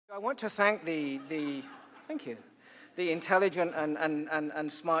I want to thank thank you, the intelligent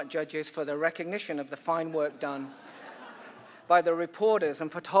and smart judges for the recognition of the fine work done by the reporters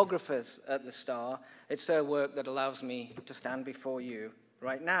and photographers at the Star. It's their work that allows me to stand before you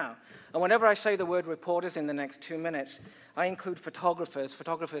right now. And whenever I say the word reporters in the next 2 minutes, I include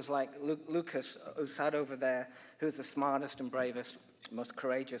photographers like Lucas, who sat over there, who's the smartest and bravest, most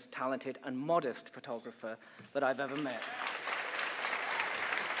courageous, talented, and modest photographer that I've ever met.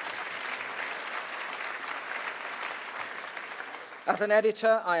 As an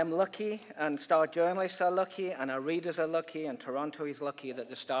editor, I am lucky, and Star journalists are lucky, and our readers are lucky, and Toronto is lucky that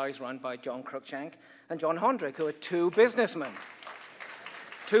the Star is run by John Cruikshank and John Hondrick, who are two businessmen.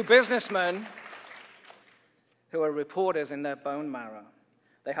 Two businessmen who are reporters in their bone marrow.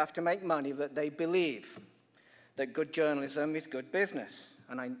 They have to make money, but they believe that good journalism is good business.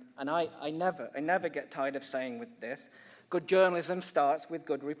 And I never get tired of saying with this, good journalism starts with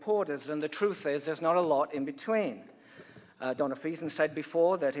good reporters, and the truth is there's not a lot in between. Donna Friesen said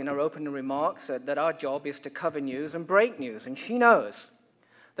before that in her opening remarks that our job is to cover news and break news, and she knows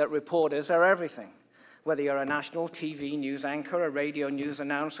that reporters are everything. Whether you're a national TV news anchor, a radio news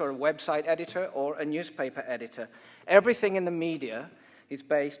announcer, a website editor, or a newspaper editor, everything in the media is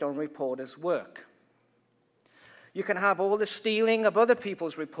based on reporters' work. You can have all the stealing of other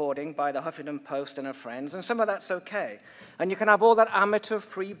people's reporting by the Huffington Post and her friends, and some of that's okay. And you can have all that amateur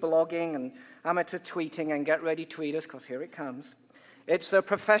free blogging and amateur tweeting, and get ready tweeters, because here it comes. It's the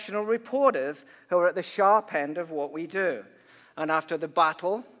professional reporters who are at the sharp end of what we do. And after the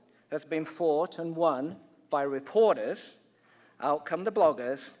battle has been fought and won by reporters, out come the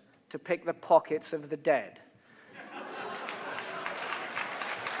bloggers to pick the pockets of the dead.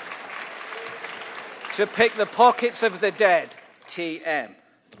 To pick the pockets of the dead, TM.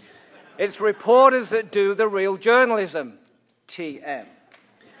 It's reporters that do the real journalism, TM.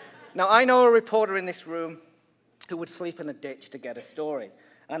 Now, I know a reporter in this room who would sleep in a ditch to get a story,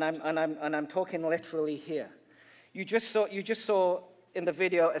 and I'm talking literally here. You just saw in the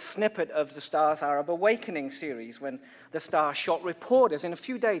video a snippet of the Star's Arab Awakening series when the Star shot reporters. In a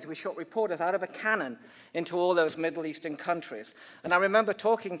few days, we shot reporters out of a cannon into all those Middle Eastern countries. And I remember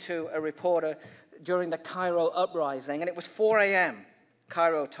talking to a reporter during the Cairo uprising, and it was 4 a.m.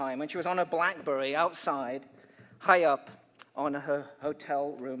 Cairo time, and she was on a BlackBerry outside, high up on her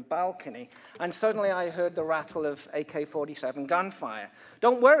hotel room balcony, and suddenly I heard the rattle of AK-47 gunfire.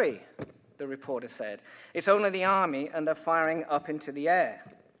 "Don't worry," the reporter said. "It's only the army, and they're firing up into the air."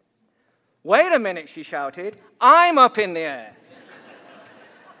 "Wait a minute," she shouted. "I'm up in the air."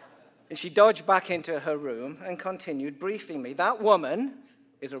 And she dodged back into her room and continued briefing me. That woman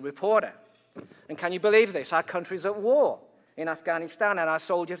is a reporter. And can you believe this? Our country's at war in Afghanistan, and our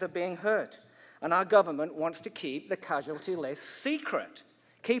soldiers are being hurt. And our government wants to keep the casualty list secret.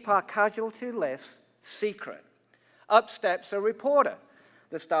 Keep our casualty list secret. Up steps a reporter,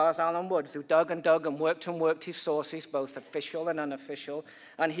 the Star's Alan Woods, who dug and worked his sources, both official and unofficial,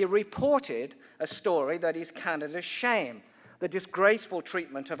 and he reported a story that is Canada's shame, the disgraceful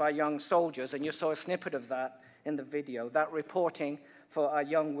treatment of our young soldiers, and you saw a snippet of that in the video, that reporting for our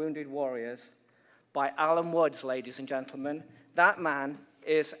young wounded warriors by Alan Woods, ladies and gentlemen. That man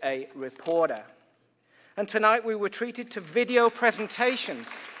is a reporter. And tonight we were treated to video presentations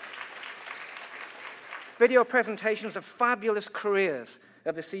of fabulous careers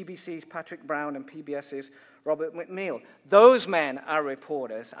of the CBC's Patrick Brown and PBS's Robert McNeil. Those men are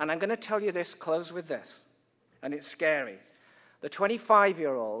reporters, and I'm going to tell you this, close with this, and it's scary. The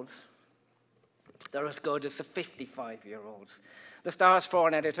 25-year-olds, they're as good as the 55-year-olds. The Star's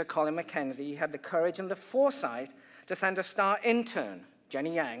foreign editor, Colin McKenzie, had the courage and the foresight to send a Star intern,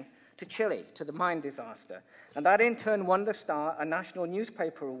 Jenny Yang, to Chile, to the mine disaster. And that intern won the Star a National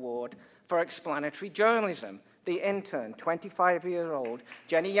Newspaper Award for explanatory journalism. The intern, 25-year-old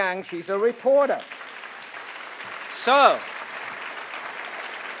Jenny Yang, she's a reporter. So,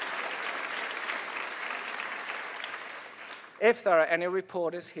 if there are any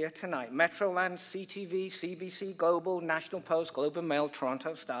reporters here tonight, Metroland, CTV, CBC, Global, National Post, Globe and Mail,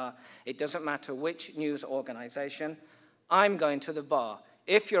 Toronto Star, it doesn't matter which news organization, I'm going to the bar.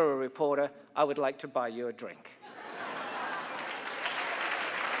 If you're a reporter, I would like to buy you a drink.